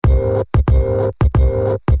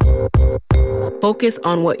Focus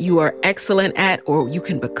on what you are excellent at or you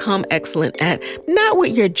can become excellent at, not what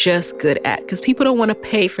you're just good at, because people don't want to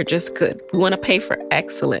pay for just good. We want to pay for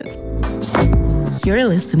excellence. You're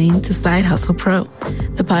listening to Side Hustle Pro,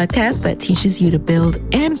 the podcast that teaches you to build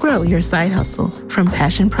and grow your side hustle from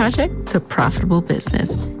passion project to profitable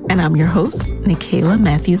business. And I'm your host, Nicaila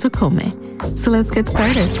Matthews Okome. So let's get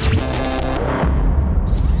started.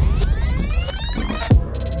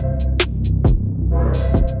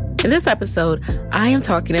 In this episode, I am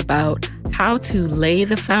talking about how to lay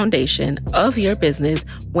the foundation of your business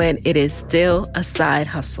when it is still a side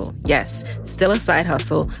hustle. Yes, still a side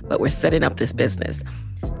hustle, but we're setting up this business.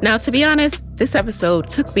 Now, to be honest, this episode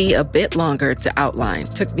took me a bit longer to outline.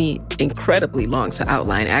 Took me incredibly long to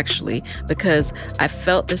outline, actually, because I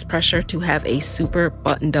felt this pressure to have a super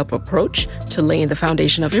buttoned up approach to laying the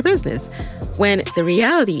foundation of your business. When the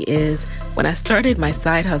reality is, when I started my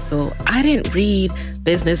side hustle, I didn't read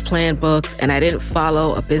business plan books and I didn't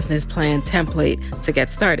follow a business plan template to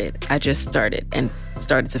get started. I just started and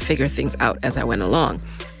started to figure things out as I went along.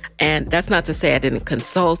 And that's not to say I didn't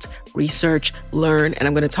consult, research, learn, and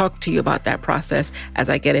I'm going to talk to you about that process as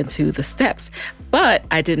I get into the steps. But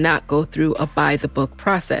I did not go through a buy the book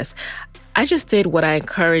process. I just did what I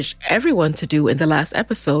encouraged everyone to do in the last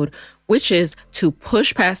episode, which is to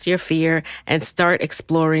push past your fear and start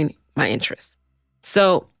exploring my interests.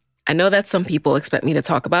 So I know that some people expect me to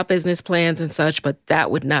talk about business plans and such, but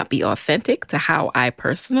that would not be authentic to how I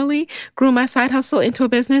personally grew my side hustle into a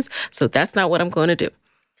business. So that's not what I'm going to do.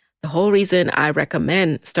 The whole reason I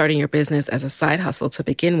recommend starting your business as a side hustle to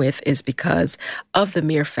begin with is because of the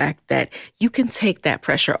mere fact that you can take that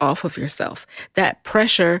pressure off of yourself. That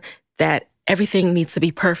pressure that everything needs to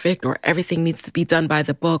be perfect or everything needs to be done by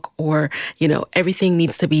the book or, everything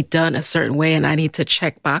needs to be done a certain way and I need to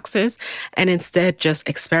check boxes and instead just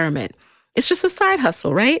experiment. It's just a side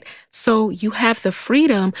hustle, right? So you have the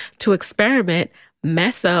freedom to experiment,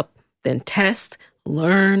 mess up, then test,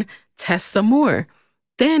 learn, test some more.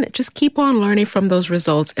 Then just keep on learning from those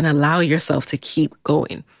results and allow yourself to keep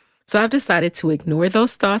going. So I've decided to ignore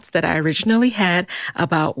those thoughts that I originally had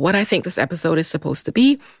about what I think this episode is supposed to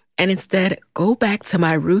be, and instead go back to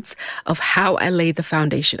my roots of how I laid the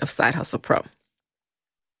foundation of Side Hustle Pro.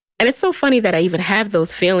 And it's so funny that I even have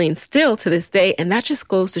those feelings still to this day. And that just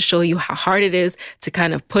goes to show you how hard it is to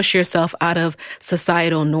kind of push yourself out of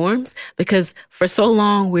societal norms, because for so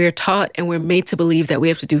long we're taught and we're made to believe that we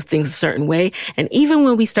have to do things a certain way. And even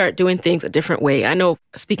when we start doing things a different way, I know,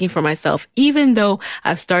 speaking for myself, even though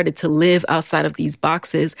I've started to live outside of these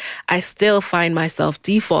boxes, I still find myself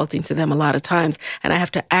defaulting to them a lot of times. And I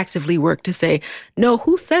have to actively work to say, no,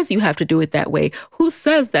 who says you have to do it that way? Who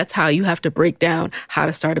says that's how you have to break down how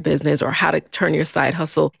to start a business or how to turn your side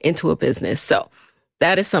hustle into a business? So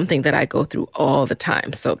that is something that I go through all the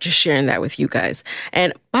time. So just sharing that with you guys.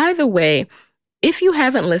 And by the way, if you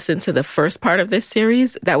haven't listened to the first part of this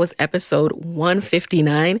series, that was episode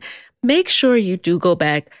 159, make sure you do go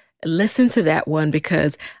back, listen to that one,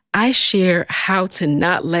 because I share how to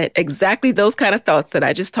not let exactly those kind of thoughts that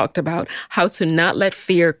I just talked about, how to not let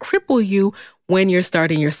fear cripple you when you're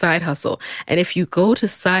starting your side hustle. And if you go to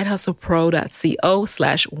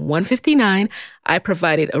sidehustlepro.co/159, I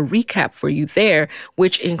provided a recap for you there,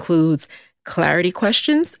 which includes clarity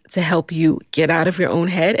questions to help you get out of your own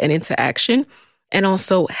head and into action, and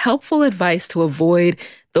also helpful advice to avoid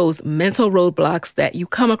those mental roadblocks that you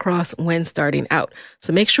come across when starting out.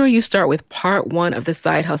 So make sure you start with part 1 of the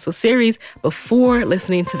Side Hustle series before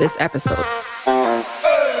listening to this episode.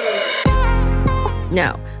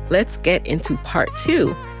 Now, let's get into part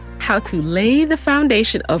 2, how to lay the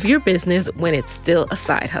foundation of your business when it's still a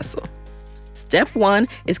side hustle. Step 1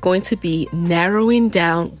 is going to be narrowing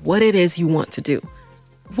down what it is you want to do.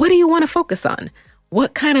 What do you want to focus on?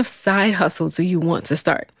 What kind of side hustle do you want to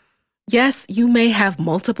start? Yes, you may have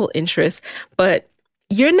multiple interests, but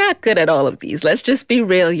you're not good at all of these. Let's just be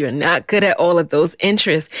real. You're not good at all of those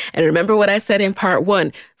interests. And remember what I said in part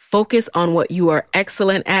 1, focus on what you are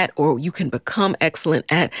excellent at or you can become excellent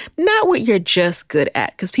at, not what you're just good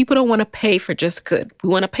at, because people don't want to pay for just good. We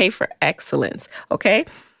want to pay for excellence, okay?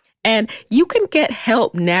 And you can get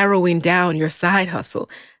help narrowing down your side hustle.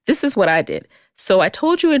 This is what I did. So I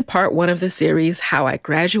told you in part 1 of the series how I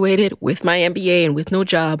graduated with my MBA and with no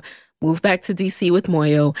job, moved back to DC with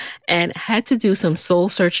Moyo, and had to do some soul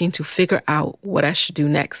searching to figure out what I should do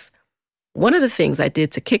next. One of the things I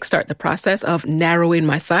did to kickstart the process of narrowing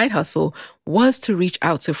my side hustle was to reach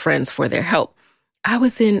out to friends for their help. I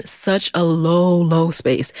was in such a low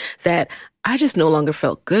space that I just no longer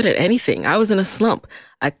felt good at anything. I was in a slump.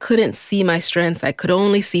 I couldn't see my strengths. I could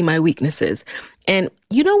only see my weaknesses. And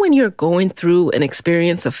you know, when you're going through an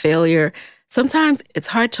experience of failure, Sometimes it's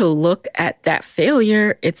hard to look at that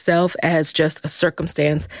failure itself as just a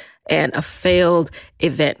circumstance and a failed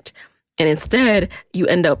event. And instead, you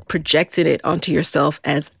end up projecting it onto yourself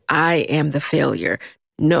as I am the failure.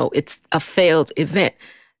 No, it's a failed event.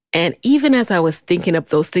 And even as I was thinking of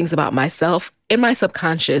those things about myself, in my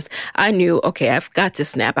subconscious, I knew, okay, I've got to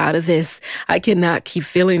snap out of this. I cannot keep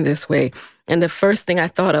feeling this way. And the first thing I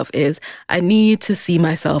thought of is I need to see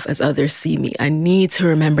myself as others see me. I need to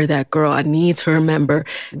remember that girl. I need to remember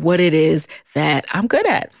what it is that I'm good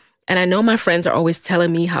at. And I know my friends are always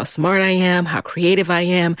telling me how smart I am, how creative I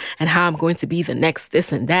am, and how I'm going to be the next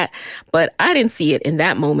this and that. But I didn't see it in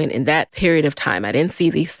that moment, in that period of time. I didn't see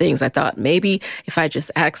these things. I thought maybe if I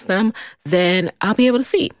just ask them, then I'll be able to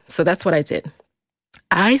see. So that's what I did.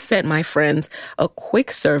 I sent my friends a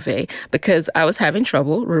quick survey because I was having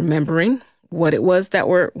trouble remembering what it was that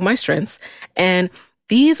were my strengths. And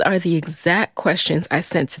these are the exact questions I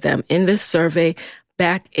sent to them in this survey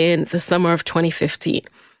back in the summer of 2015.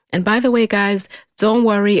 And by the way, guys, don't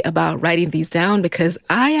worry about writing these down because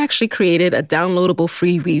I actually created a downloadable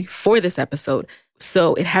freebie for this episode.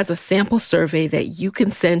 So it has a sample survey that you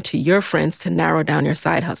can send to your friends to narrow down your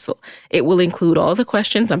side hustle. It will include all the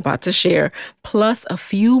questions I'm about to share, plus a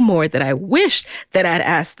few more that I wish that I'd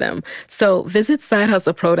asked them. So visit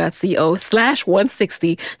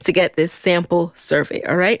sidehustlepro.co/160 to get this sample survey.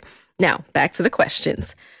 All right. Now back to the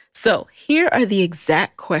questions. So here are the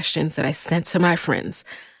exact questions that I sent to my friends.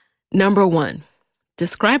 Number 1,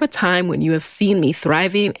 describe a time when you have seen me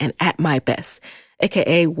thriving and at my best,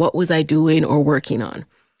 aka what was I doing or working on?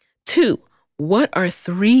 2, what are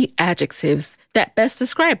 3 adjectives that best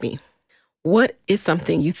describe me? What is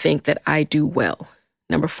something you think that I do well?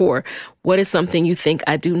 Number 4, what is something you think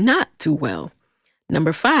I do not do well?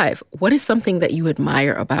 Number 5, what is something that you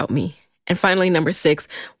admire about me? And finally, number 6,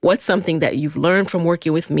 what's something that you've learned from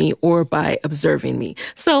working with me or by observing me?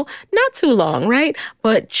 So not too long, right?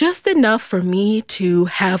 But just enough for me to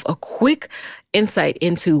have a quick insight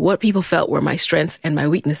into what people felt were my strengths and my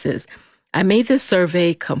weaknesses. I made this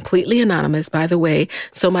survey completely anonymous, by the way,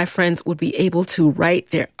 so my friends would be able to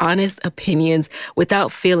write their honest opinions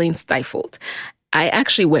without feeling stifled. I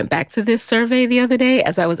actually went back to this survey the other day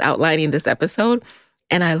as I was outlining this episode,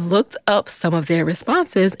 and I looked up some of their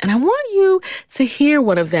responses, and I want you to hear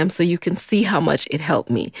one of them so you can see how much it helped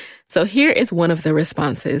me. So here is one of the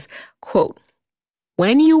responses. Quote,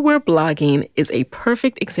 when you were blogging is a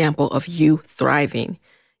perfect example of you thriving.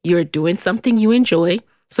 You're doing something you enjoy,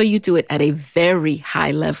 so you do it at a very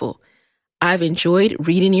high level. I've enjoyed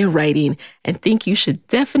reading your writing and think you should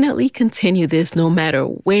definitely continue this no matter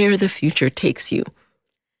where the future takes you.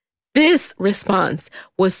 This response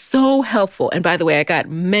was so helpful. And by the way, I got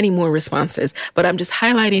many more responses, but I'm just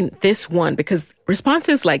highlighting this one because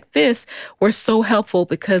responses like this were so helpful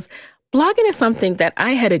because blogging is something that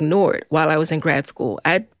I had ignored while I was in grad school.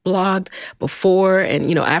 I'd blogged before and,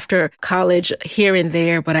 after college here and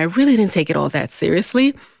there, but I really didn't take it all that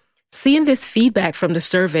seriously. Seeing this feedback from the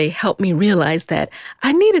survey helped me realize that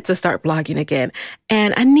I needed to start blogging again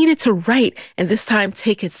and I needed to write and this time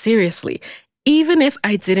take it seriously. Even if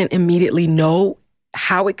I didn't immediately know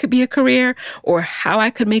how it could be a career or how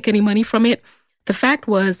I could make any money from it, the fact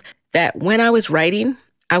was that when I was writing,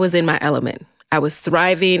 I was in my element. I was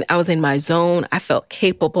thriving. I was in my zone. I felt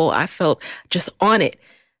capable. I felt just on it.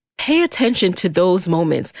 Pay attention to those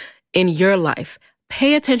moments in your life.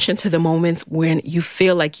 Pay attention to the moments when you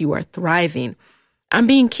feel like you are thriving. I'm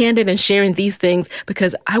being candid and sharing these things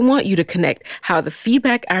because I want you to connect how the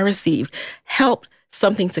feedback I received helped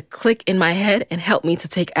something to click in my head and help me to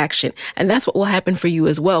take action. And that's what will happen for you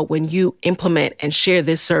as well when you implement and share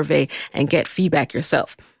this survey and get feedback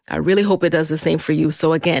yourself. I really hope it does the same for you.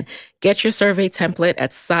 So again, get your survey template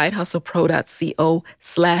at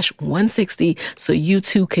sidehustlepro.co/160 so you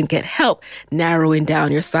too can get help narrowing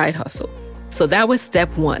down your side hustle. So that was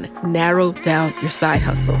step 1, narrow down your side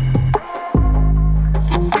hustle.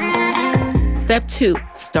 Step 2,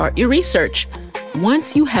 start your research.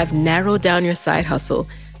 Once you have narrowed down your side hustle,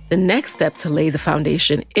 the next step to lay the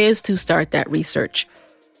foundation is to start that research.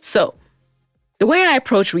 So the way I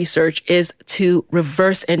approach research is to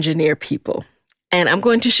reverse engineer people. And I'm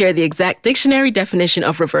going to share the exact dictionary definition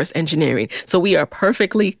of reverse engineering, so we are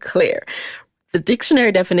perfectly clear. The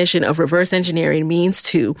dictionary definition of reverse engineering means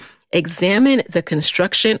to examine the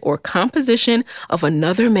construction or composition of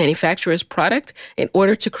another manufacturer's product in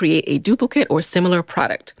order to create a duplicate or similar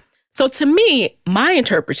product. So to me, my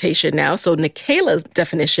interpretation now, so Nikayla's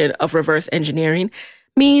definition of reverse engineering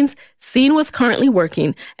means seeing what's currently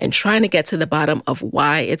working and trying to get to the bottom of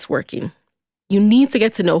why it's working. You need to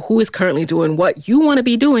get to know who is currently doing what you want to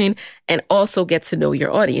be doing and also get to know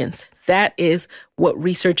your audience. That is what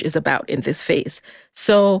research is about in this phase.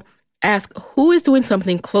 So ask who is doing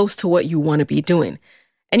something close to what you want to be doing.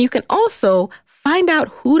 And you can also find out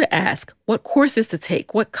who to ask, what courses to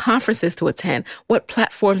take, what conferences to attend, what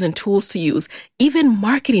platforms and tools to use, even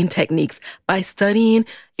marketing techniques by studying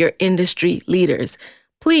your industry leaders.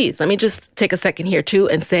 Please, let me just take a second here too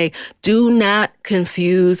and say, do not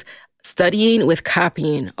confuse studying with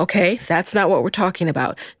copying, okay? That's not what we're talking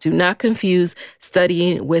about. Do not confuse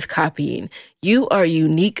studying with copying. You are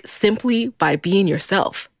unique simply by being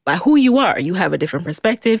yourself. By who you are. You have a different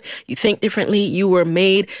perspective. You think differently. You were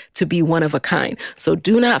made to be one of a kind. So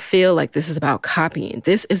do not feel like this is about copying.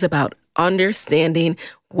 This is about understanding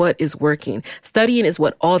what is working. Studying is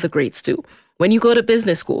what all the greats do. When you go to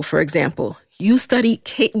business school, for example, we study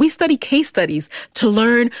case studies to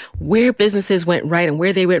learn where businesses went right and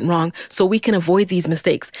where they went wrong so we can avoid these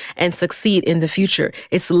mistakes and succeed in the future.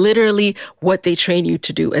 It's literally what they train you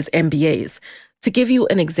to do as MBAs. To give you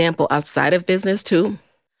an example outside of business too,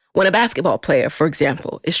 when a basketball player, for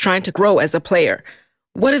example, is trying to grow as a player,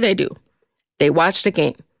 what do? They watch the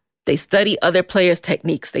game. They study other players'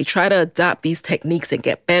 techniques. They try to adopt these techniques and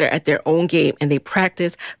get better at their own game, and they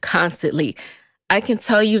practice constantly. I can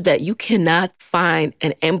tell you that you cannot find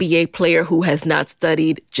an NBA player who has not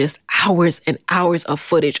studied just hours and hours of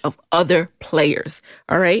footage of other players,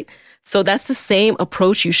 all right? So that's the same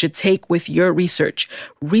approach you should take with your research.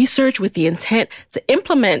 Research with the intent to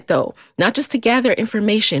implement, though, not just to gather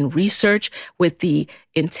information. Research with the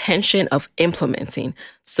intention of implementing.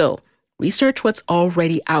 So research what's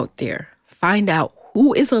already out there. Find out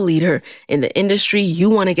who is a leader in the industry you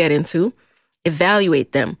want to get into.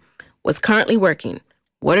 Evaluate them. What's currently working?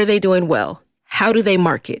 What are they doing well? How do they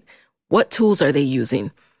market? What tools are they using?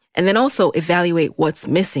 And then also evaluate what's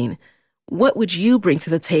missing. What would you bring to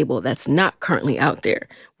the table that's not currently out there?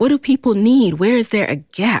 What do people need? Where is there a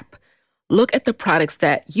gap? Look at the products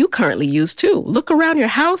that you currently use too. Look around your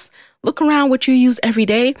house, look around what you use every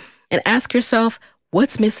day, and ask yourself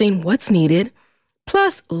what's missing, what's needed.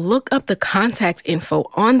 Plus, look up the contact info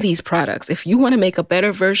on these products. If you want to make a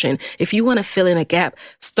better version, if you want to fill in a gap,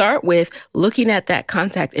 start with looking at that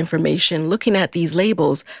contact information, looking at these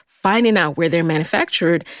labels, finding out where they're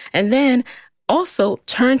manufactured, and then also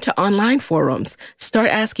turn to online forums. Start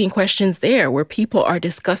asking questions there where people are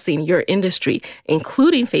discussing your industry,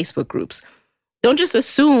 including Facebook groups. Don't just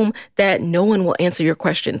assume that no one will answer your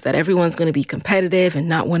questions, that everyone's going to be competitive and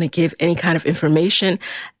not want to give any kind of information.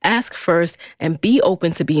 Ask first and be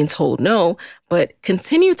open to being told no, but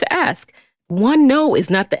continue to ask. One no is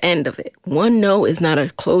not the end of it. One no is not a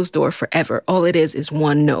closed door forever. All it is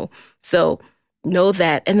one no. So know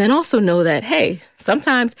that, and then also know that, hey,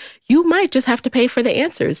 sometimes you might just have to pay for the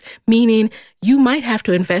answers, meaning you might have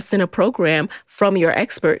to invest in a program from your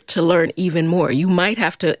expert to learn even more. You might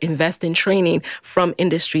have to invest in training from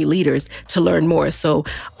industry leaders to learn more. So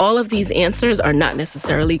all of these answers are not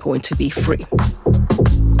necessarily going to be free.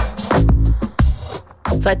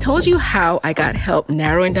 So I told you how I got help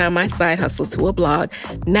narrowing down my side hustle to a blog.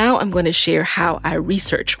 Now I'm going to share how I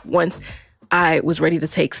researched once I was ready to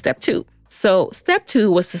take step 2. So step 2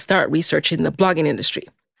 was to start researching the blogging industry.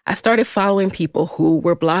 I started following people who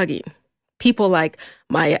were blogging. People like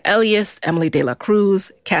Maya Elias, Emily De La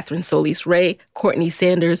Cruz, Catherine Solis-Ray, Courtney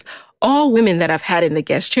Sanders, all women that I've had in the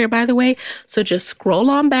guest chair, by the way. So just scroll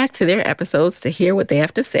on back to their episodes to hear what they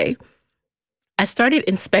have to say. I started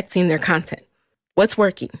inspecting their content. What's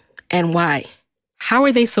working and why? How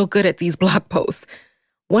are they so good at these blog posts?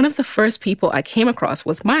 One of the first people I came across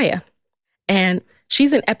was Maya, and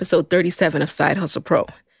she's in episode 37 of Side Hustle Pro.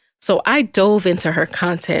 So I dove into her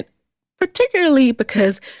content, particularly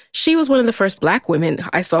because she was one of the first Black women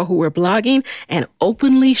I saw who were blogging and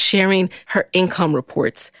openly sharing her income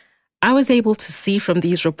reports. I was able to see from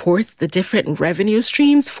these reports the different revenue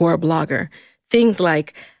streams for a blogger. Things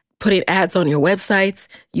like putting ads on your websites,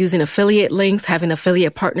 using affiliate links, having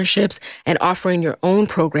affiliate partnerships, and offering your own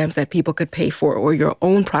programs that people could pay for or your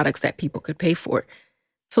own products that people could pay for.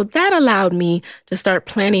 So that allowed me to start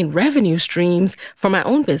planning revenue streams for my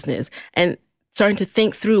own business and starting to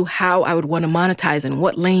think through how I would want to monetize and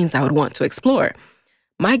what lanes I would want to explore.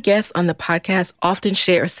 My guests on the podcast often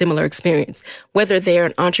share a similar experience, whether they're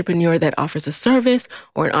an entrepreneur that offers a service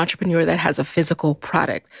or an entrepreneur that has a physical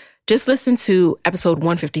product. Just listen to episode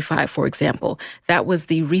 155, for example. That was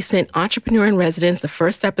the recent Entrepreneur in Residence, the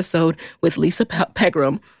first episode with Lisa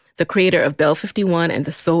Pegram, the creator of Bell 51 and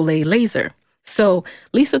the Soleil Laser. So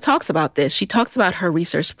Lisa talks about this. She talks about her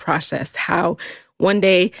research process, how One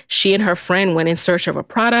day, she and her friend went in search of a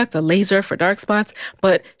product, a laser for dark spots,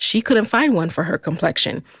 but she couldn't find one for her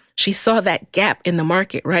complexion. She saw that gap in the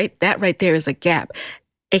market, right? That right there is a gap,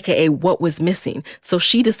 aka what was missing. So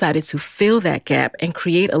she decided to fill that gap and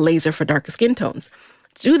create a laser for darker skin tones.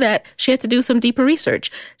 To do that, she had to do some deeper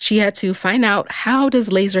research. She had to find out, how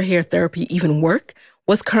does laser hair therapy even work?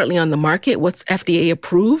 What's currently on the market? What's FDA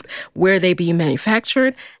approved? Where are they being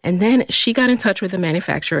manufactured? And then she got in touch with the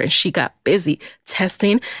manufacturer and she got busy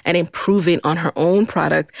testing and improving on her own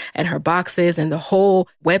product and her boxes and the whole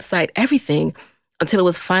website, everything, until it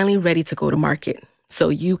was finally ready to go to market. So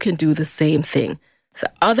you can do the same thing.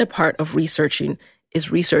 The other part of researching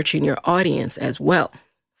is researching your audience as well.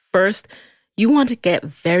 First, you want to get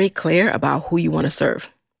very clear about who you want to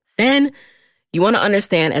serve. Then you want to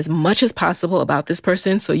understand as much as possible about this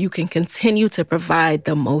person so you can continue to provide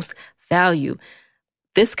the most value.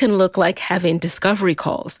 This can look like having discovery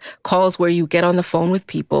calls where you get on the phone with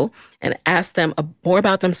people and ask them more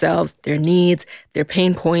about themselves, their needs, their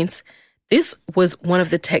pain points. This was one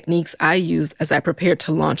of the techniques I used as I prepared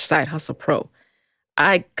to launch Side Hustle Pro.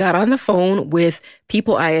 I got on the phone with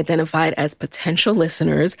people I identified as potential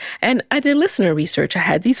listeners, and I did listener research. I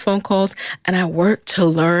had these phone calls, and I worked to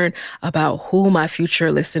learn about who my future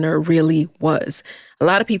listener really was. A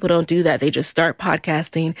lot of people don't do that. They just start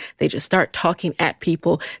podcasting. They just start talking at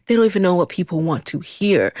people. They don't even know what people want to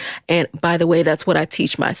hear. And by the way, that's what I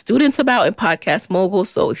teach my students about in Podcast Mogul.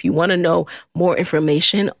 So if you want to know more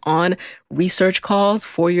information on research calls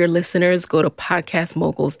for your listeners, go to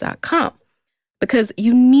podcastmoguls.com. Because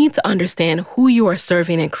you need to understand who you are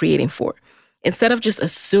serving and creating for. Instead of just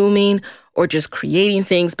assuming or just creating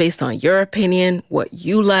things based on your opinion, what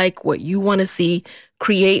you like, what you want to see,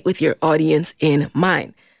 create with your audience in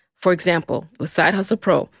mind. For example, with Side Hustle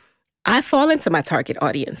Pro, I fall into my target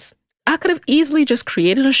audience. I could have easily just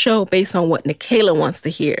created a show based on what Nicaila wants to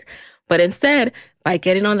hear. But instead, by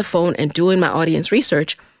getting on the phone and doing my audience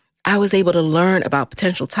research, I was able to learn about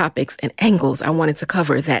potential topics and angles I wanted to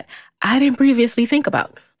cover that I didn't previously think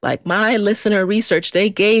about. Like my listener research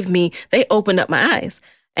they opened up my eyes.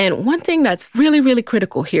 And one thing that's really, really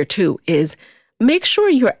critical here too is make sure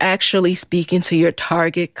you're actually speaking to your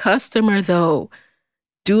target customer though.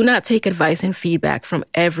 Do not take advice and feedback from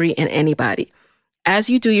every and anybody. As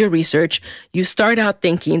you do your research, you start out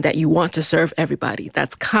thinking that you want to serve everybody.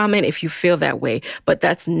 That's common if you feel that way, but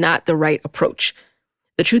that's not the right approach.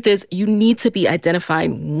 The truth is, you need to be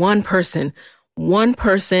identifying one person,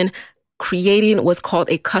 creating what's called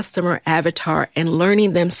a customer avatar and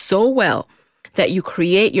learning them so well that you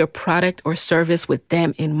create your product or service with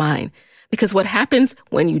them in mind. Because what happens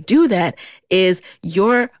when you do that is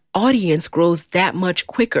your audience grows that much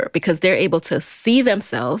quicker because they're able to see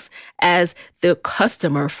themselves as the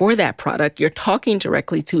customer for that product. You're talking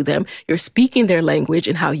directly to them. You're speaking their language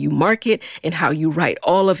and how you market and how you write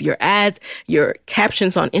all of your ads, your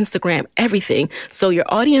captions on Instagram, everything. So your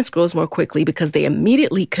audience grows more quickly because they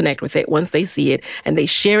immediately connect with it once they see it and they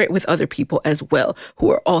share it with other people as well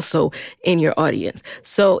who are also in your audience.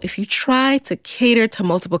 So if you try to cater to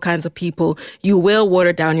multiple kinds of people, you will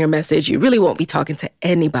water down your message. You really won't be talking to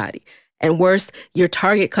anybody. And worse, your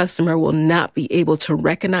target customer will not be able to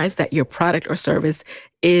recognize that your product or service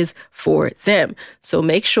is for them. So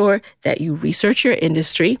make sure that you research your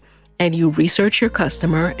industry and you research your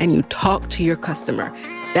customer and you talk to your customer.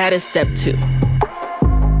 That is step 2.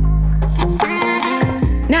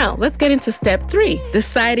 Now, let's get into step 3,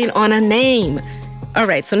 deciding on a name. All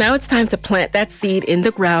right, so now it's time to plant that seed in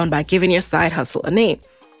the ground by giving your side hustle a name.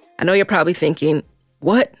 I know you're probably thinking,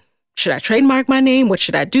 what? Should I trademark my name? What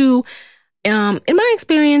should I do? In my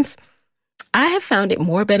experience, I have found it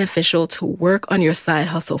more beneficial to work on your side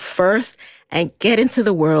hustle first and get into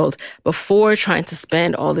the world before trying to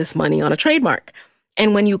spend all this money on a trademark.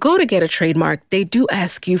 And when you go to get a trademark, they do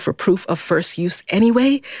ask you for proof of first use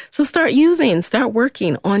anyway. So start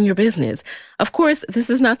working on your business. Of course, this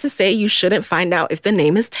is not to say you shouldn't find out if the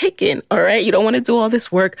name is taken. All right. You don't want to do all this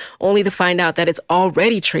work only to find out that it's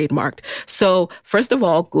already trademarked. So first of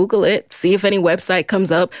all, Google it, see if any website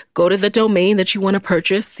comes up, go to the domain that you want to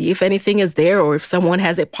purchase, see if anything is there or if someone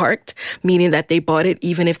has it parked, meaning that they bought it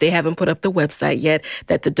even if they haven't put up the website yet,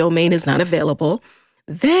 that the domain is not available.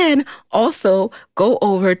 Then also go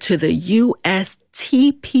over to the USTPO.org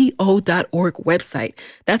website.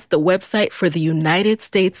 That's the website for the United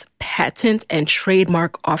States Patent and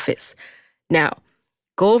Trademark Office. Now,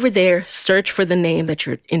 go over there, search for the name that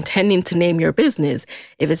you're intending to name your business.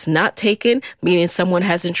 If it's not taken, meaning someone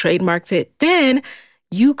hasn't trademarked it, then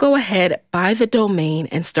you go ahead, buy the domain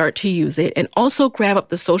and start to use it, and also grab up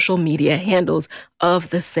the social media handles of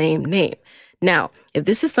the same name. Now, if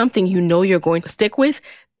this is something you know you're going to stick with,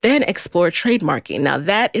 then explore trademarking. Now,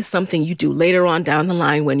 that is something you do later on down the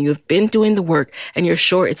line when you've been doing the work and you're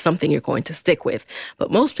sure it's something you're going to stick with.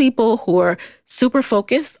 But most people who are super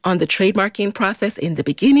focused on the trademarking process in the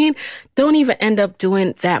beginning don't even end up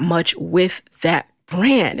doing that much with that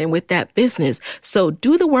brand and with that business. So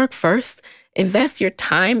do the work first, invest your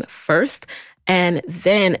time first, and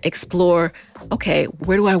then explore, okay,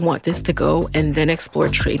 where do I want this to go? And then explore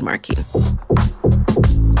trademarking.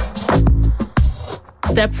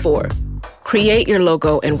 Step 4, create your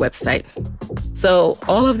logo and website. So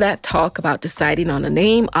all of that talk about deciding on a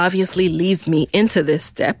name obviously leads me into this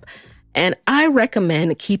step. And I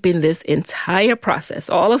recommend keeping this entire process,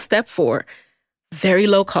 all of step 4, very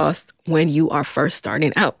low cost when you are first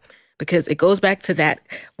starting out. Because it goes back to that,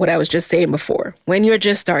 what I was just saying before. When you're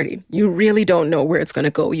just starting, you really don't know where it's going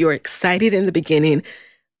to go. You're excited in the beginning.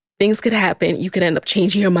 Things could happen. You could end up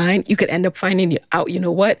changing your mind. You could end up finding out, you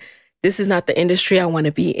know what? This is not the industry I want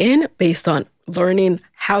to be in, based on learning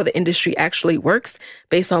how the industry actually works,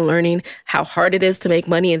 based on learning how hard it is to make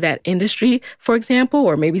money in that industry, for example,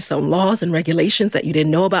 or maybe some laws and regulations that you didn't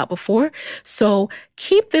know about before. So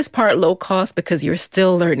keep this part low cost because you're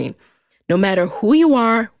still learning. No matter who you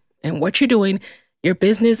are and what you're doing, your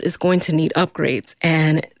business is going to need upgrades.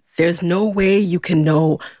 And there's no way you can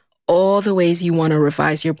know all the ways you want to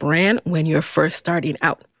revise your brand when you're first starting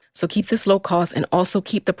out. So keep this low cost and also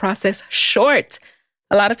keep the process short.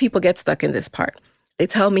 A lot of people get stuck in this part. They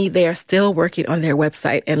tell me they are still working on their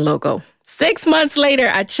website and logo. 6 months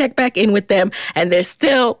later, I check back in with them and they're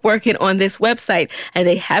still working on this website and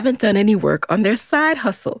they haven't done any work on their side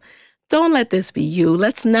hustle. Don't let this be you.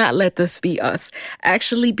 Let's not let this be us.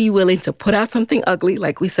 Actually be willing to put out something ugly,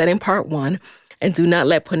 like we said in part 1, and do not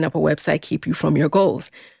let putting up a website keep you from your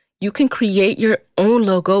goals. You can create your own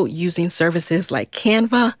logo using services like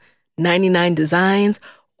Canva, 99 Designs,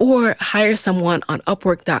 or hire someone on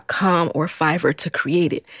Upwork.com or Fiverr to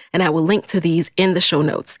create it. And I will link to these in the show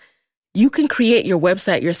notes. You can create your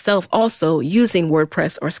website yourself also using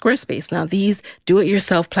WordPress or Squarespace. Now, these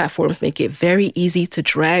do-it-yourself platforms make it very easy to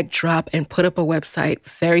drag, drop, and put up a website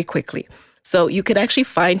very quickly. So you could actually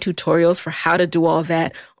find tutorials for how to do all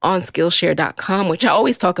that on Skillshare.com, which I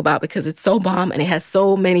always talk about because it's so bomb and it has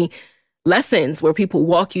so many lessons where people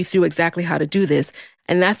walk you through exactly how to do this.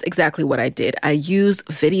 And that's exactly what I did. I used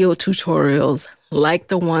video tutorials like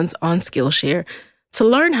the ones on Skillshare to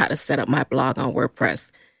learn how to set up my blog on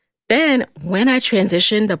WordPress. Then when I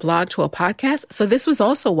transitioned the blog to a podcast, so this was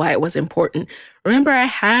also why it was important. Remember, I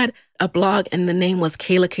had a blog and the name was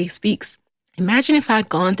Kayla K Speaks. Imagine if I'd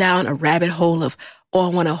gone down a rabbit hole of, I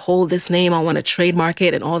want to hold this name, I want to trademark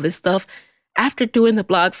it and all this stuff. After doing the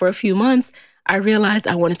blog for a few months, I realized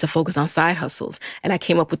I wanted to focus on side hustles and I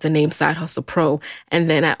came up with the name Side Hustle Pro. And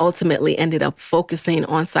then I ultimately ended up focusing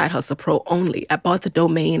on Side Hustle Pro only. I bought the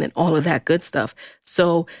domain and all of that good stuff.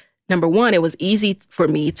 So number one, it was easy for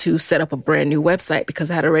me to set up a brand new website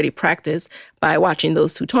because I had already practiced by watching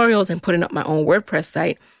those tutorials and putting up my own WordPress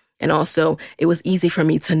site. And also, it was easy for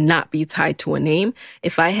me to not be tied to a name.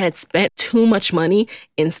 If I had spent too much money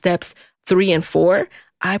in steps 3 and 4,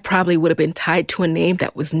 I probably would have been tied to a name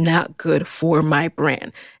that was not good for my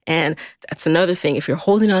brand. And that's another thing. If you're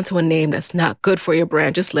holding on to a name that's not good for your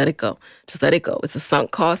brand, just let it go. Just let it go. It's a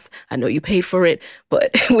sunk cost. I know you paid for it,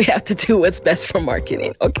 but we have to do what's best for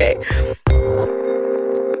marketing, okay?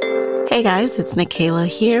 Hey guys, it's Nikayla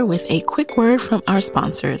here with a quick word from our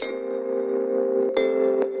sponsors.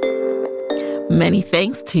 Many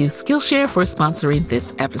thanks to Skillshare for sponsoring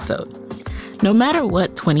this episode. No matter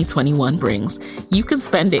what 2021 brings, you can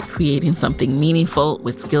spend it creating something meaningful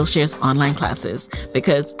with Skillshare's online classes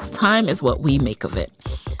because time is what we make of it.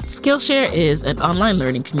 Skillshare is an online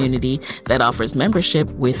learning community that offers membership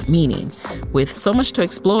with meaning. With so much to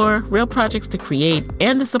explore, real projects to create,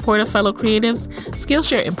 and the support of fellow creatives,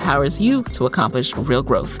 Skillshare empowers you to accomplish real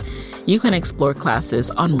growth. You can explore classes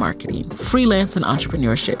on marketing, freelance and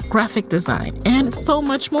entrepreneurship, graphic design, and so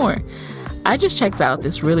much more. I just checked out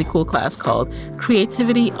this really cool class called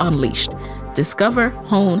Creativity Unleashed. Discover,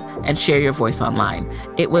 hone, and share your voice online.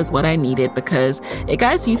 It was what I needed because it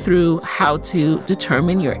guides you through how to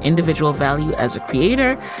determine your individual value as a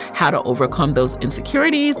creator, how to overcome those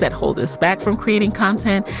insecurities that hold us back from creating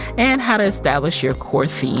content, and how to establish your core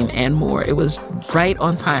theme and more. It was right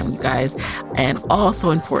on time, you guys, and also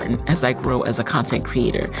important as I grow as a content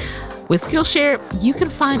creator. With Skillshare, you can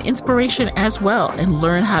find inspiration as well and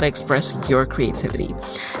learn how to express your creativity.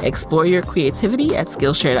 Explore your creativity at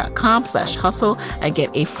Skillshare.com/hustle and get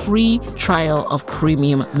a free trial of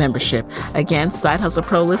premium membership. Again, Side Hustle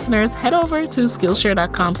Pro listeners, head over to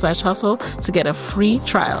Skillshare.com/hustle to get a free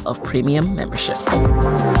trial of premium membership.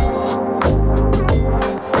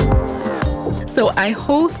 So I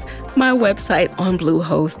host my website on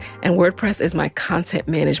Bluehost, and WordPress is my content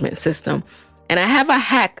management system. And I have a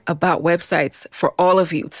hack about websites for all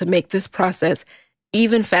of you to make this process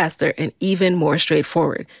even faster and even more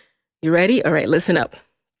straightforward. You ready? All right, listen up.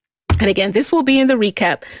 And again, this will be in the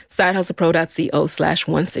recap,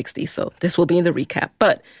 sidehustlepro.co/160. So this will be in the recap.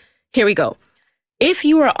 But here we go. If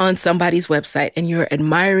you are on somebody's website and you're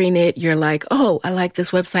admiring it, you're like, oh, I like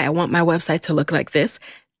this website. I want my website to look like this.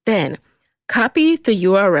 Then copy the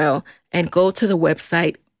URL and go to the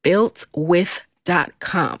website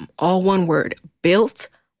builtwith.com. All one word,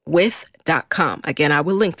 builtwith.com. Again, I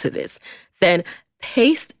will link to this. Then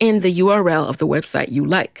paste in the URL of the website you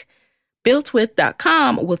like.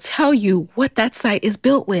 Builtwith.com will tell you what that site is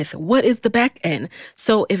built with. What is the back end?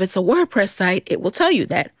 So if it's a WordPress site, it will tell you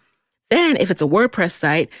that. Then if it's a WordPress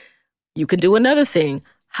site, you can do another thing.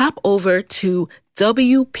 Hop over to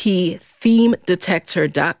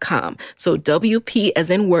WP-themedetector.com. So WP as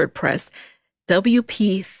in WordPress,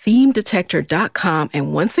 WP-themedetector.com.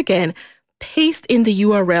 And once again, paste in the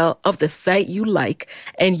URL of the site you like,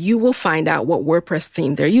 and you will find out what WordPress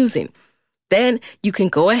theme they're using. Then you can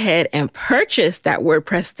go ahead and purchase that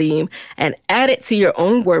WordPress theme and add it to your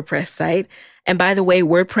own WordPress site. And by the way,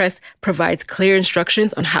 WordPress provides clear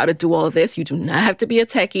instructions on how to do all of this. You do not have to be a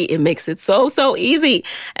techie. It makes it so easy.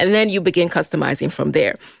 And then you begin customizing from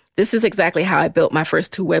there. This is exactly how I built my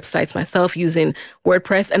first 2 websites myself using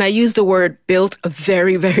WordPress. And I use the word built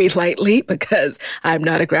very, very lightly because I'm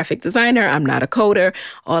not a graphic designer. I'm not a coder.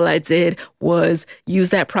 All I did was use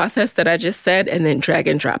that process that I just said and then drag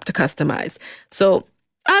and drop to customize. So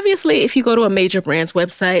obviously, if you go to a major brand's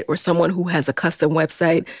website or someone who has a custom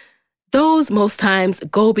website, those most times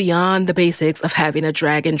go beyond the basics of having a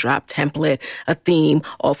drag and drop template, a theme,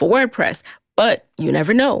 all for WordPress. But you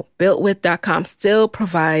never know. Builtwith.com still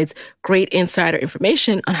provides great insider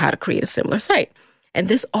information on how to create a similar site. And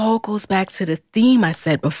this all goes back to the theme I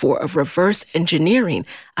said before of reverse engineering.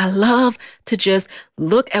 I love to just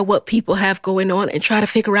look at what people have going on and try to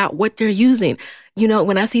figure out what they're using. You know,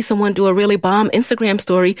 when I see someone do a really bomb Instagram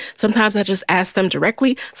story, sometimes I just ask them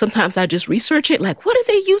directly. Sometimes I just research it. Like, what are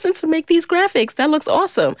they using to make these graphics? That looks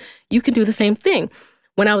awesome. You can do the same thing.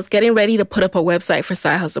 When I was getting ready to put up a website for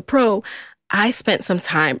Side Hustle Pro, I spent some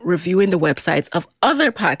time reviewing the websites of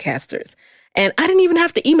other podcasters. And I didn't even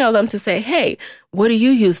have to email them to say, hey, what do you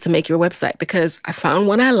use to make your website? Because I found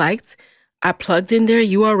one I liked. I plugged in their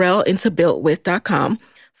URL into builtwith.com,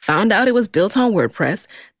 found out it was built on WordPress.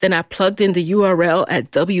 Then I plugged in the URL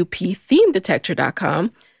at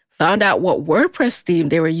WP-themedetector.com, found out what WordPress theme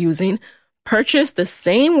they were using, purchased the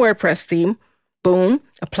same WordPress theme, boom,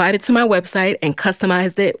 applied it to my website and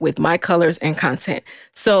customized it with my colors and content.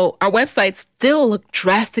 So our websites still look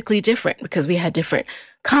drastically different because we had different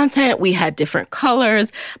content, we had different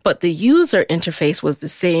colors, but the user interface was the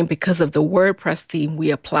same because of the WordPress theme we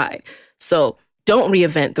applied. So don't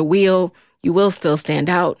reinvent the wheel. You will still stand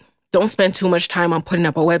out. Don't spend too much time on putting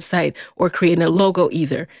up a website or creating a logo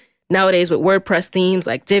either. Nowadays with WordPress themes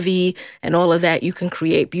like Divi and all of that, you can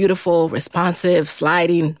create beautiful, responsive,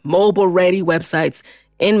 sliding, mobile-ready websites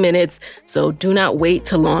in minutes. So do not wait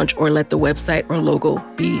to launch or let the website or logo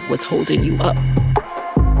be what's holding you up.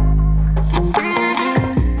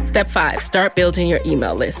 Step 5, start building your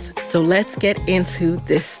email list. So let's get into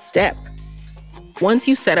this step. Once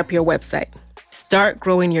you set up your website, start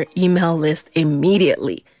growing your email list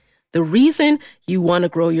immediately. The reason you want to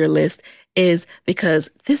grow your list is because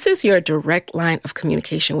this is your direct line of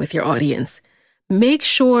communication with your audience. Make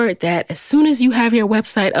sure that as soon as you have your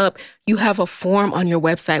website up, you have a form on your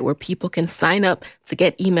website where people can sign up to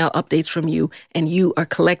get email updates from you, and you are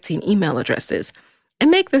collecting email addresses.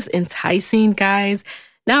 And make this enticing, guys.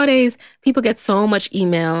 Nowadays, people get so much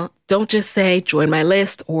email. Don't just say, join my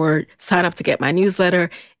list or sign up to get my newsletter.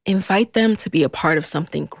 Invite them to be a part of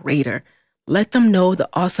something greater. Let them know the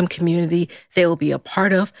awesome community they will be a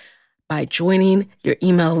part of by joining your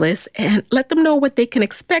email list, and let them know what they can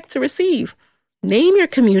expect to receive. Name your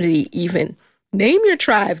community even. Name your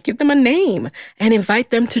tribe. Give them a name and invite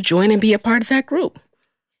them to join and be a part of that group.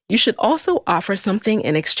 You should also offer something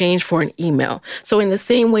in exchange for an email. So in the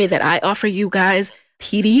same way that I offer you guys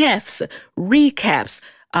PDFs, recaps,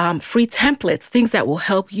 free templates, things that will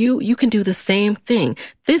help you, you can do the same thing.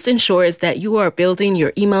 This ensures that you are building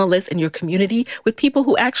your email list and your community with people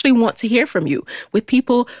who actually want to hear from you, with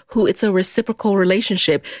people who it's a reciprocal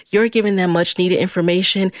relationship. You're giving them much needed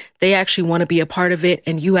information. They actually want to be a part of it,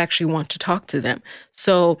 and you actually want to talk to them.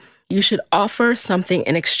 So you should offer something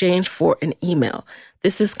in exchange for an email.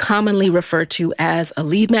 This is commonly referred to as a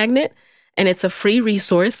lead magnet, and it's a free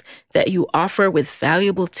resource that you offer with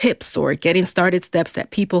valuable tips or getting started steps that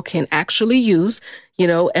people can actually use,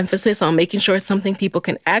 emphasis on making sure it's something people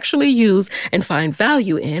can actually use and find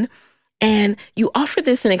value in. And you offer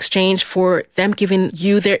this in exchange for them giving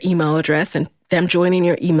you their email address and them joining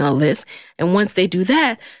your email list. And once they do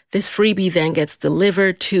that, this freebie then gets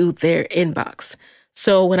delivered to their inbox.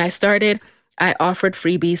 So when I started, I offered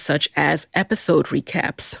freebies such as episode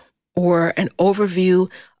recaps or an overview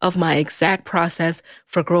of my exact process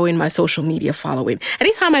for growing my social media following.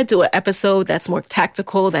 Anytime I do an episode that's more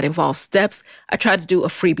tactical, that involves steps, I try to do a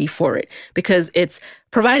freebie for it because it's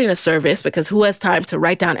providing a service, because who has time to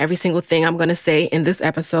write down every single thing I'm going to say in this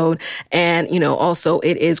episode? And, also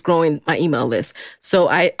it is growing my email list. So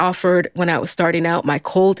I offered, when I was starting out, my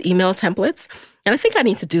cold email templates. And I think I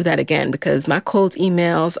need to do that again because my cold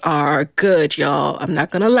emails are good, y'all. I'm not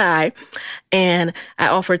going to lie. And I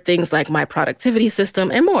offered things like my productivity system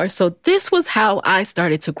and more. So this was how I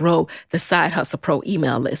started to grow the Side Hustle Pro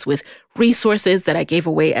email list with resources that I gave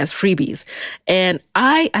away as freebies. And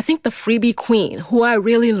I think the freebie queen, who I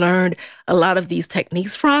really learned a lot of these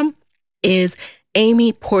techniques from, is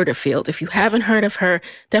Amy Porterfield. If you haven't heard of her,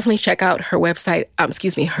 definitely check out her website,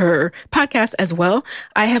 her podcast as well.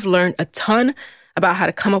 I have learned a ton about how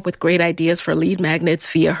to come up with great ideas for lead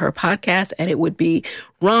magnets via her podcast, and it would be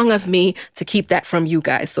wrong of me to keep that from you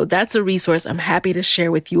guys. So that's a resource I'm happy to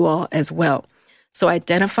share with you all as well. So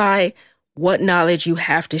identify what knowledge you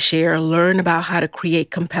have to share, learn about how to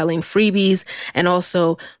create compelling freebies, and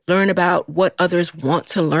also learn about what others want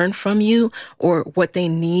to learn from you or what they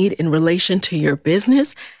need in relation to your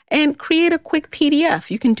business, and create a quick PDF.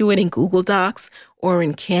 You can do it in Google Docs or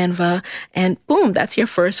in Canva, and boom, that's your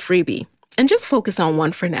first freebie. And just focus on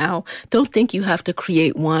one for now. Don't think you have to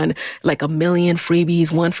create one, like a million freebies,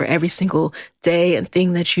 one for every single day and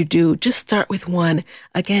thing that you do. Just start with one.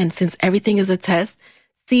 Again, since everything is a test,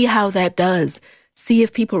 see how that does. See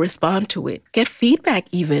if people respond to it. Get feedback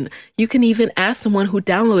even. You can even ask someone who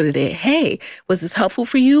downloaded it, hey, was this helpful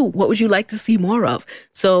for you? What would you like to see more of?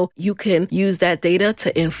 So you can use that data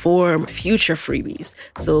to inform future freebies.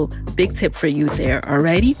 So big tip for you there.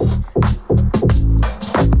 Alrighty?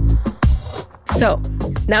 So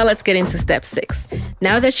now let's get into step 6.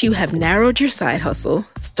 Now that you have narrowed your side hustle,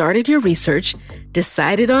 started your research,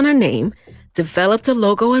 decided on a name, developed a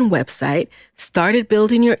logo and website, started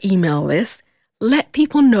building your email list, let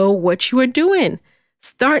people know what you are doing.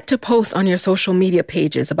 Start to post on your social media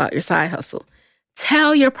pages about your side hustle.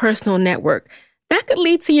 Tell your personal network. That could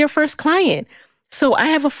lead to your first client. So I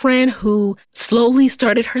have a friend who slowly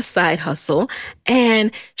started her side hustle,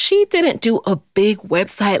 and she didn't do a big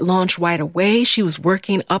website launch right away. She was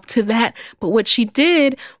working up to that. But what she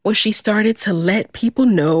did was she started to let people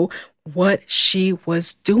know what she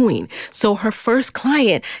was doing. So her first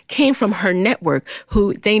client came from her network,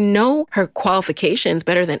 who they know her qualifications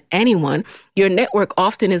better than anyone. Your network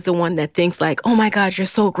often is the one that thinks like, oh my God, you're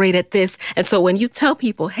so great at this. And so when you tell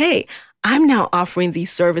people, hey, I'm now offering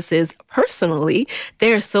these services personally,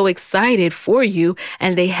 they're so excited for you,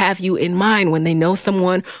 and they have you in mind when they know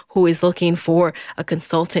someone who is looking for a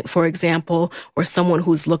consultant, for example, or someone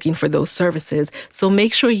who's looking for those services. So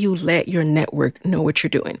make sure you let your network know what you're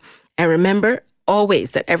doing. And remember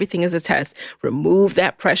always that everything is a test. Remove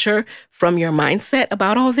that pressure from your mindset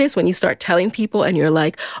about all this. When you start telling people and you're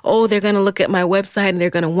like, oh, they're going to look at my website and they're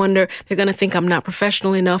going to wonder, they're going to think I'm not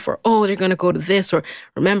professional enough, or, oh, they're going to go to this. Or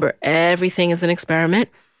remember, everything is an experiment.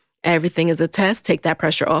 Everything is a test. Take that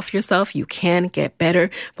pressure off yourself. You can get better.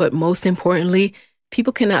 But most importantly,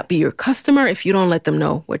 people cannot be your customer if you don't let them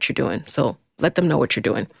know what you're doing. So let them know what you're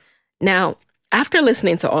doing. Now, after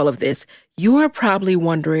listening to all of this, you are probably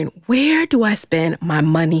wondering, where do I spend my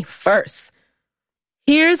money first?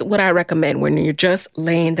 Here's what I recommend when you're just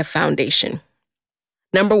laying the foundation.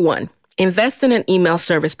 Number 1, invest in an email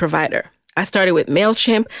service provider. I started with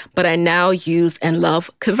MailChimp, but I now use and love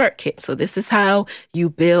ConvertKit. So this is how you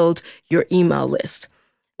build your email list.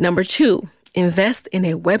 Number 2, invest in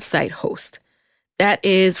a website host. That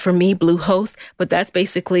is, for me, Bluehost, but that's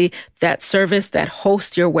basically that service that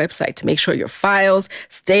hosts your website to make sure your files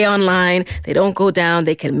stay online, they don't go down,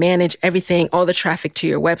 they can manage everything, all the traffic to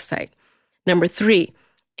your website. Number 3,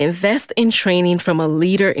 invest in training from a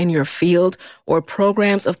leader in your field or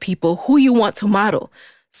programs of people who you want to model.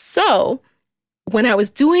 So when I was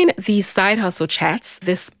doing these side hustle chats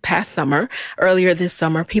earlier this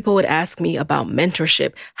summer, people would ask me about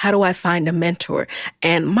mentorship. How do I find a mentor?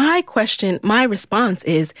 And my response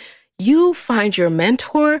is, you find your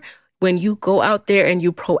mentor when you go out there and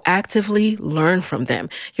you proactively learn from them.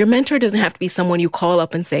 Your mentor doesn't have to be someone you call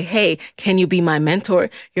up and say, hey, can you be my mentor?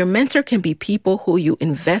 Your mentor can be people who you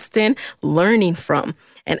invest in learning from.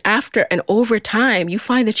 And over time, you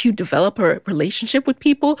find that you develop a relationship with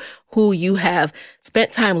people who you have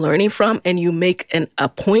spent time learning from, and you make a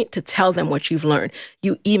point to tell them what you've learned.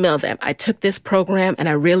 You email them, I took this program and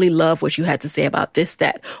I really love what you had to say about this,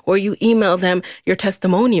 that. Or you email them your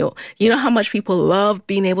testimonial. You know how much people love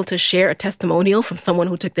being able to share a testimonial from someone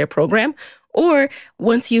who took their program? Or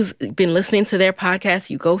once you've been listening to their podcast,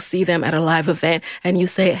 you go see them at a live event and you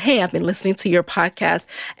say, hey, I've been listening to your podcast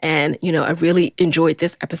and, I really enjoyed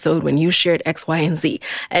this episode when you shared X, Y, and Z.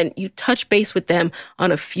 And you touch base with them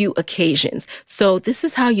on a few occasions. So this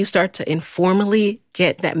is how you start to informally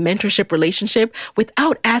get that mentorship relationship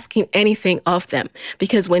without asking anything of them.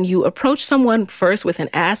 Because when you approach someone first with an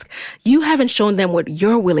ask, you haven't shown them what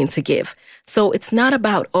you're willing to give. So it's not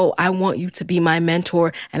about, oh, I want you to be my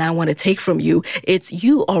mentor and I want to take from you. It's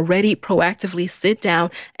you already proactively sit down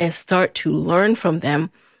and start to learn from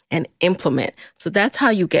them and implement. So that's how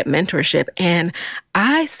you get mentorship. And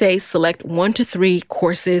I say select 1 to 3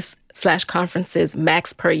 courses/conferences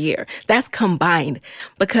max per year. That's combined,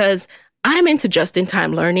 because I'm into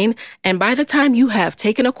just-in-time learning. And by the time you have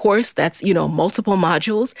taken a course that's, multiple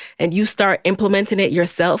modules and you start implementing it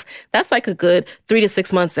yourself, that's like a good 3 to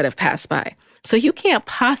 6 months that have passed by. So you can't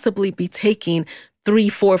possibly be taking 3,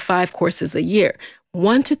 4, 5 courses a year,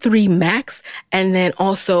 1 to 3 max, and then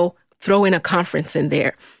also throw in a conference in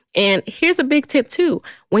there. And here's a big tip too.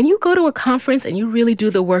 When you go to a conference and you really do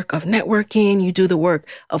the work of networking, you do the work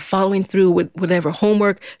of following through with whatever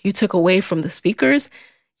homework you took away from the speakers,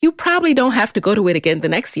 you probably don't have to go to it again the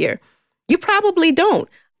next year. You probably don't.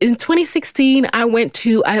 In 2016, I went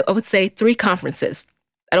to, I would say, 3 conferences.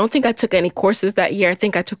 I don't think I took any courses that year. I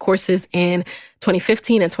think I took courses in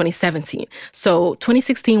 2015 and 2017. So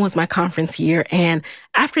 2016 was my conference year. And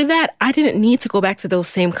after that, I didn't need to go back to those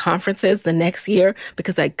same conferences the next year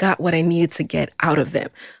because I got what I needed to get out of them.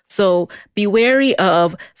 So be wary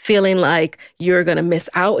of feeling like you're going to miss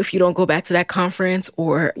out if you don't go back to that conference,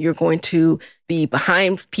 or you're going to be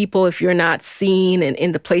behind people if you're not seen and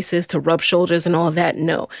in the places to rub shoulders and all that.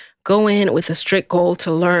 No. Go in with a strict goal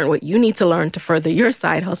to learn what you need to learn to further your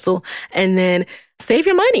side hustle, and then save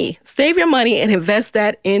your money and invest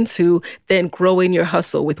that into then growing your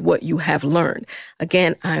hustle with what you have learned.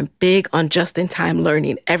 Again, I'm big on just-in-time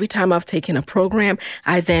learning. Every time I've taken a program,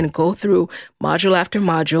 I then go through module after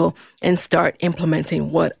module and start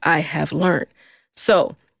implementing what I have learned.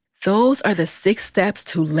 So those are the 6 steps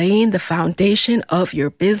to laying the foundation of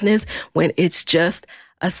your business when it's just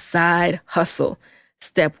a side hustle.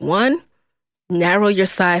 Step 1, narrow your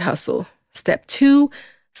side hustle. Step 2,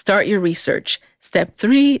 start your research. Step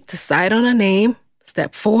 3, decide on a name.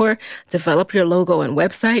 Step 4, develop your logo and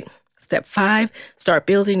website. Step 5, start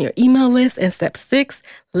building your email list. And step 6,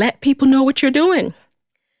 let people know what you're doing.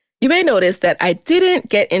 You may notice that I didn't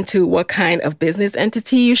get into what kind of business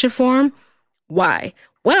entity you should form. Why?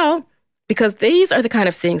 Well, because these are the kind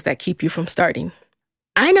of things that keep you from starting.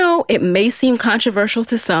 I know it may seem controversial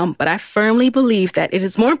to some, but I firmly believe that it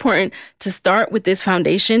is more important to start with this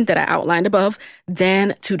foundation that I outlined above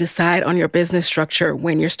than to decide on your business structure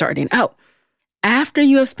when you're starting out. After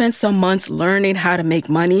you have spent some months learning how to make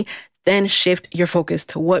money, then shift your focus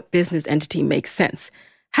to what business entity makes sense.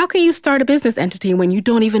 How can you start a business entity when you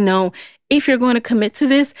don't even know if you're going to commit to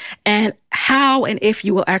this and how and if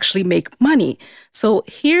you will actually make money? So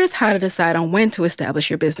here's how to decide on when to establish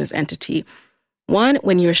your business entity. 1,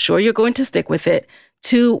 when you're sure you're going to stick with it.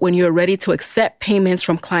 2, when you're ready to accept payments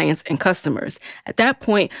from clients and customers. At that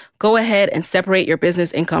point, go ahead and separate your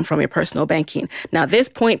business income from your personal banking. Now, this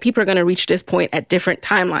point, people are going to reach this point at different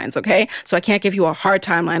timelines, okay? So I can't give you a hard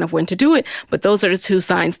timeline of when to do it, but those are the 2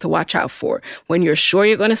 signs to watch out for. When you're sure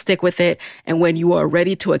you're going to stick with it and when you are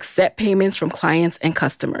ready to accept payments from clients and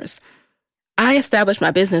customers. I established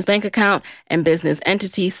my business bank account and business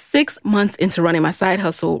entity 6 months into running my side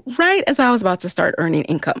hustle, right as I was about to start earning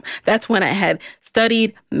income. That's when I had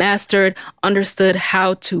studied, mastered, understood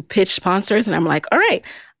how to pitch sponsors. And I'm like, all right,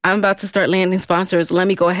 I'm about to start landing sponsors. Let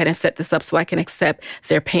me go ahead and set this up so I can accept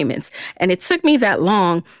their payments. And it took me that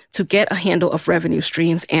long to get a handle of revenue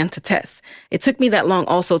streams and to test. It took me that long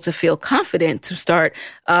also to feel confident to start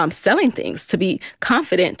selling things, to be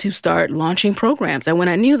confident to start launching programs. And when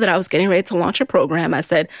I knew that I was getting ready to launch a program, I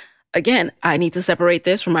said, again, I need to separate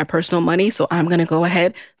this from my personal money. So I'm going to go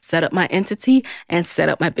ahead, set up my entity and set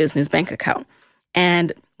up my business bank account.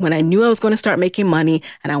 And when I knew I was going to start making money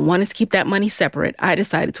and I wanted to keep that money separate, I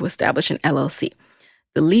decided to establish an LLC.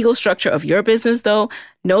 The legal structure of your business, though,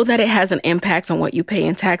 know that it has an impact on what you pay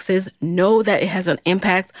in taxes. Know that it has an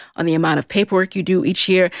impact on the amount of paperwork you do each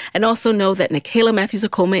year. And also know that Nicaila Matthews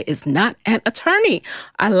Okome is not an attorney.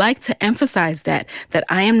 I like to emphasize that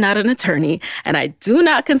I am not an attorney and I do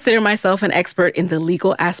not consider myself an expert in the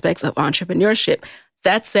legal aspects of entrepreneurship.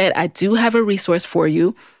 That said, I do have a resource for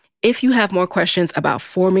you. If you have more questions about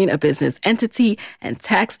forming a business entity and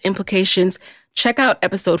tax implications, check out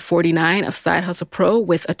episode 49 of Side Hustle Pro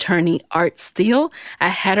with attorney Art Steele. I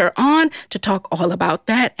had her on to talk all about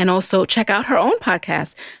that, and also check out her own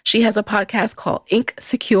podcast. She has a podcast called Ink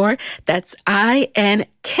Secure. That's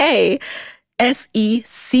INKSECURE.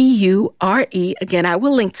 Again, I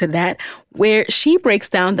will link to that, where she breaks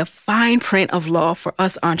down the fine print of law for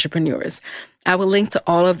us entrepreneurs. I will link to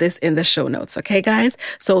all of this in the show notes. Okay, guys?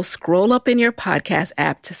 So scroll up in your podcast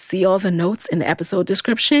app to see all the notes in the episode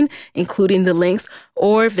description, including the links,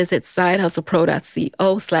 or visit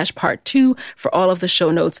sidehustlepro.co/part2 for all of the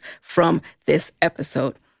show notes from this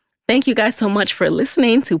episode. Thank you guys so much for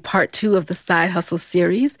listening to part 2 of the Side Hustle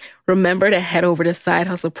series. Remember to head over to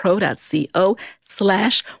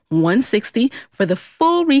sidehustlepro.co/160 for the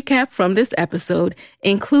full recap from this episode,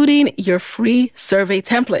 including your free survey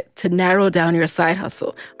template to narrow down your side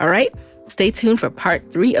hustle. All right? Stay tuned for part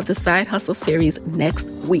 3 of the Side Hustle series next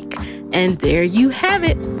week. And there you have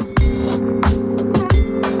it.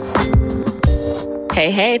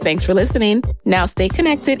 Hey, thanks for listening. Now stay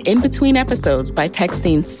connected in between episodes by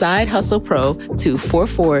texting Side Hustle Pro to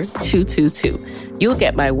 44222. You'll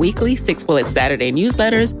get my weekly 6-bullet Saturday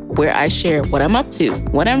newsletters where I share what I'm up to,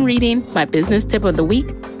 what I'm reading, my business tip of the week,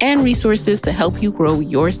 and resources to help you grow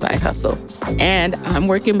your side hustle. And I'm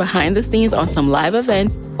working behind the scenes on some live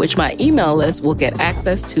events, which my email list will get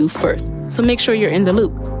access to first. So make sure you're in the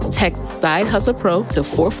loop. Text Side Hustle Pro to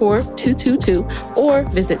 44222 or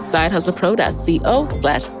visit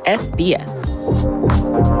sidehustlepro.co/SBS.